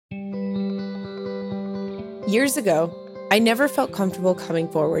Years ago, I never felt comfortable coming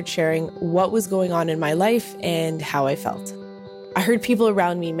forward sharing what was going on in my life and how I felt. I heard people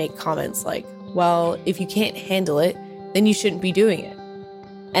around me make comments like, well, if you can't handle it, then you shouldn't be doing it.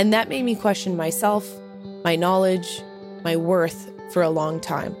 And that made me question myself, my knowledge, my worth for a long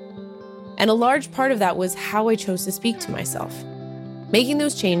time. And a large part of that was how I chose to speak to myself. Making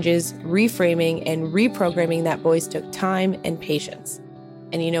those changes, reframing, and reprogramming that voice took time and patience.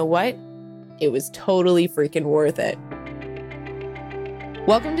 And you know what? It was totally freaking worth it.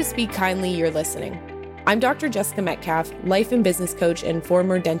 Welcome to Speak Kindly, You're Listening. I'm Dr. Jessica Metcalf, life and business coach and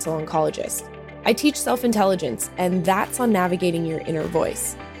former dental oncologist. I teach self-intelligence, and that's on navigating your inner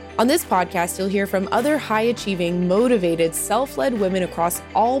voice. On this podcast, you'll hear from other high-achieving, motivated, self-led women across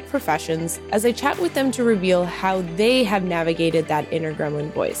all professions as I chat with them to reveal how they have navigated that inner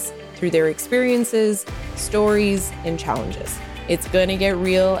gremlin voice through their experiences, stories, and challenges. It's gonna get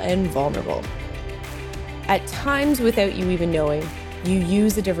real and vulnerable. At times, without you even knowing, you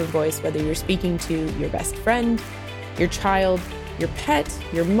use a different voice, whether you're speaking to your best friend, your child, your pet,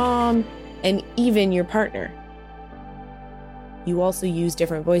 your mom, and even your partner. You also use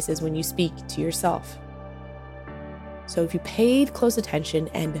different voices when you speak to yourself. So if you paid close attention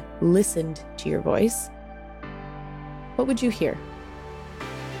and listened to your voice, what would you hear?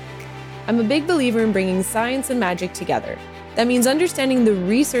 I'm a big believer in bringing science and magic together. That means understanding the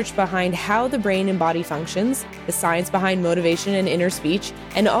research behind how the brain and body functions, the science behind motivation and inner speech,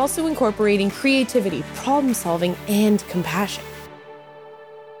 and also incorporating creativity, problem solving, and compassion.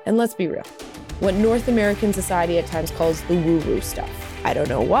 And let's be real, what North American society at times calls the woo-woo stuff. I don't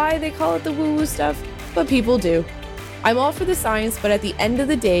know why they call it the woo-woo stuff, but people do. I'm all for the science, but at the end of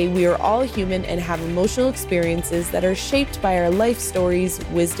the day, we are all human and have emotional experiences that are shaped by our life stories,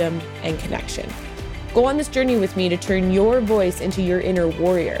 wisdom, and connection. Go on this journey with me to turn your voice into your inner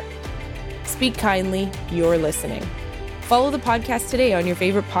warrior. Speak kindly, you're listening. Follow the podcast today on your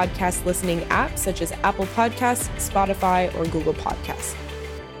favorite podcast listening app, such as Apple Podcasts, Spotify, or Google Podcasts.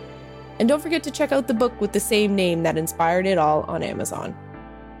 And don't forget to check out the book with the same name that inspired it all on Amazon.